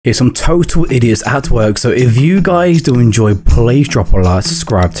Here's some total idiots at work, so if you guys do enjoy, please drop a like,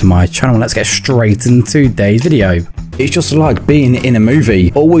 subscribe to my channel. Let's get straight into today's video. It's just like being in a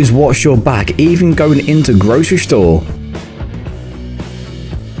movie. Always watch your back, even going into grocery store.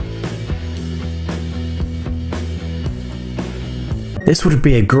 This would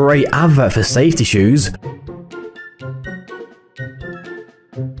be a great advert for safety shoes.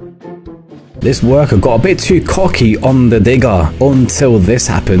 This worker got a bit too cocky on the digger until this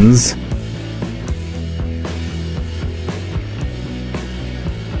happens.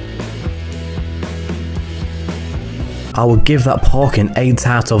 I would give that park an 8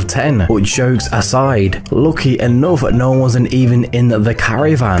 out of 10, but jokes aside, lucky enough no one wasn't even in the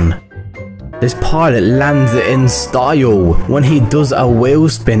caravan. This pilot lands it in style when he does a wheel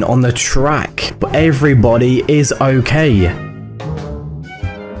spin on the track, but everybody is okay.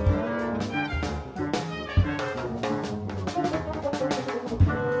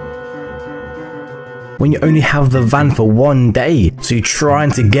 When you only have the van for one day, so you're trying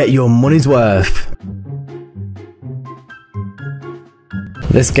to get your money's worth.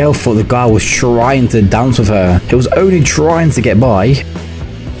 This girl thought the guy was trying to dance with her. He was only trying to get by.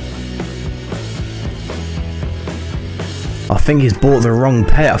 I think he's bought the wrong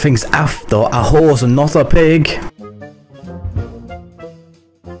pet. I think it's after a horse and not a pig.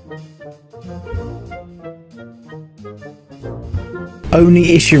 Only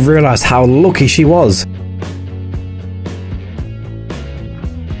if she realised how lucky she was.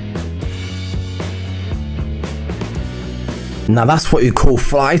 Now that's what you call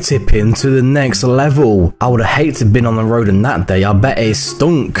fly tipping to the next level. I would have hated to have been on the road on that day. I bet it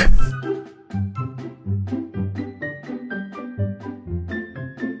stunk.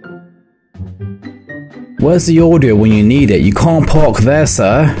 Where's the audio when you need it? You can't park there,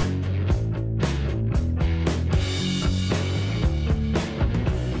 sir.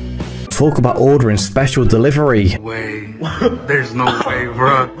 Talk about ordering special delivery. Way. There's no way,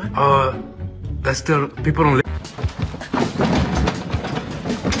 bro. That's still, people don't.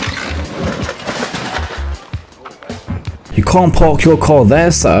 You can't park your car there,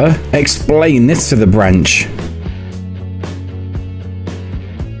 sir. Explain this to the branch.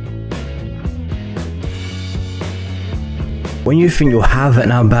 When you think you're having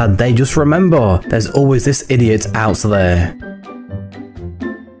a bad day, just remember, there's always this idiot out there.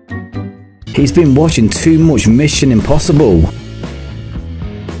 He's been watching too much Mission Impossible.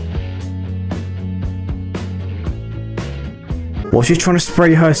 Was she trying to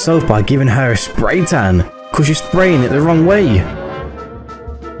spray herself by giving her a spray tan? Cause she's spraying it the wrong way.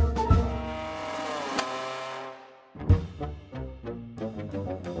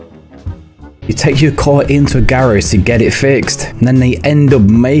 You take your car into a garage to get it fixed, and then they end up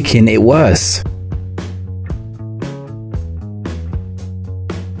making it worse.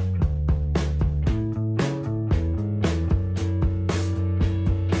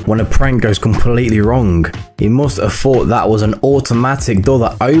 When a prank goes completely wrong, he must have thought that was an automatic door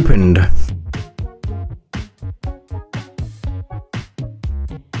that opened.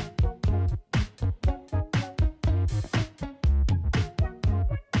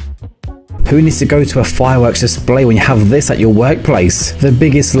 Who needs to go to a fireworks display when you have this at your workplace? The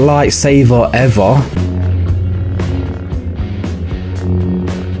biggest lightsaber ever.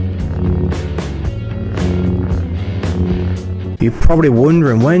 You're probably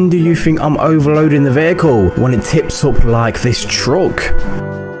wondering, when do you think I'm overloading the vehicle? When it tips up like this truck.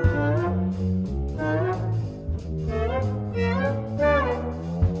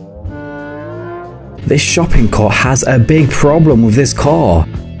 This shopping cart has a big problem with this car.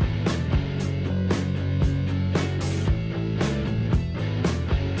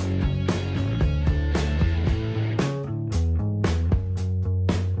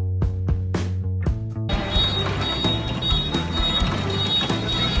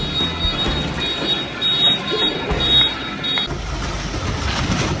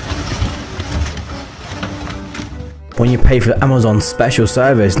 When you pay for Amazon special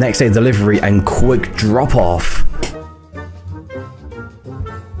service, next day delivery and quick drop off.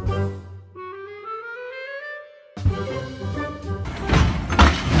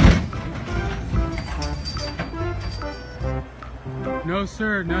 No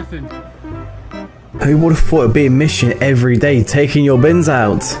sir, nothing. Who would have thought it'd be a mission every day taking your bins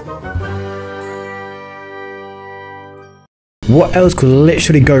out? What else could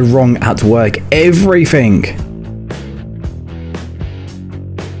literally go wrong at work? Everything!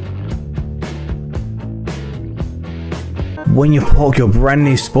 When you park your brand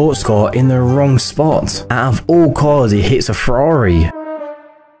new sports car in the wrong spot. Out of all cars, he hits a Ferrari.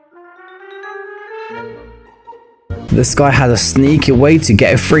 This guy has a sneaky way to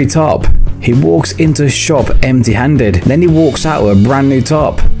get a free top. He walks into a shop empty-handed, then he walks out with a brand new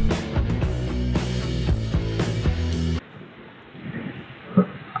top.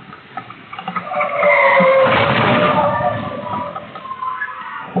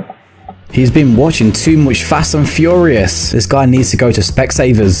 He's been watching too much Fast and Furious. This guy needs to go to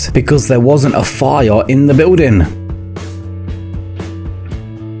Specsavers because there wasn't a fire in the building.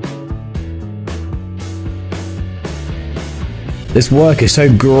 This worker is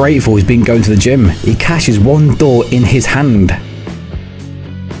so grateful he's been going to the gym. He cashes one door in his hand.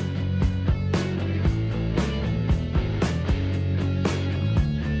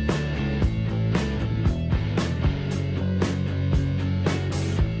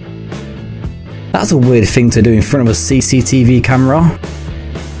 That's a weird thing to do in front of a CCTV camera.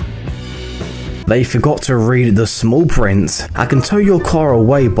 They forgot to read the small print. I can tow your car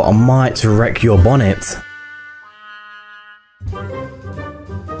away, but I might wreck your bonnet.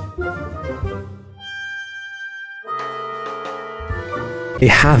 They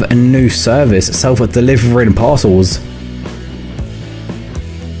have a new service, self-delivering parcels.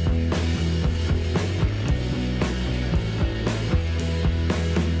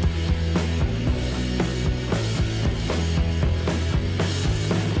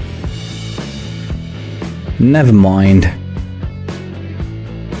 Never mind.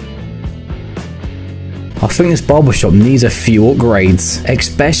 I think this barbershop needs a few upgrades,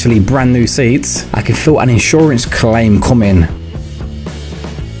 especially brand new seats. I can feel an insurance claim coming.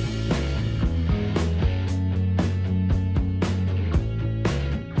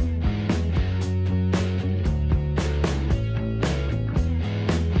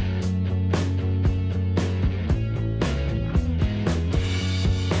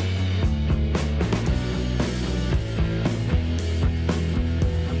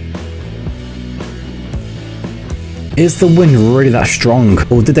 Is the wind really that strong,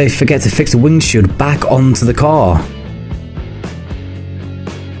 or did they forget to fix the windshield back onto the car?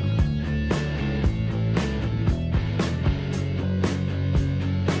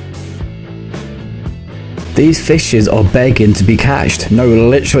 These fishes are begging to be catched. No,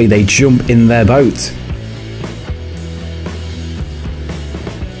 literally they jump in their boat.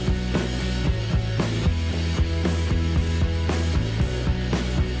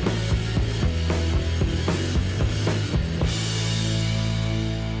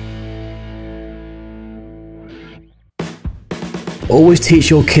 Always teach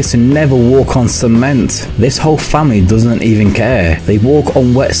your kids to never walk on cement. This whole family doesn't even care. They walk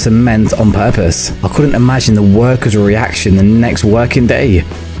on wet cement on purpose. I couldn't imagine the workers' reaction the next working day.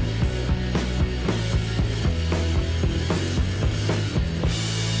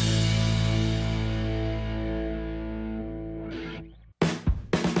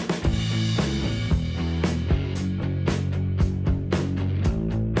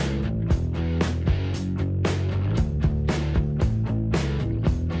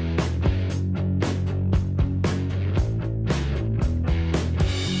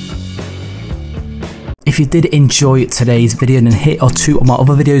 If you did enjoy today's video, then hit or two of my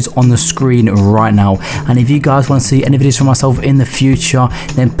other videos on the screen right now. And if you guys want to see any videos from myself in the future,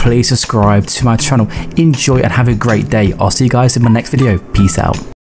 then please subscribe to my channel. Enjoy and have a great day. I'll see you guys in my next video. Peace out.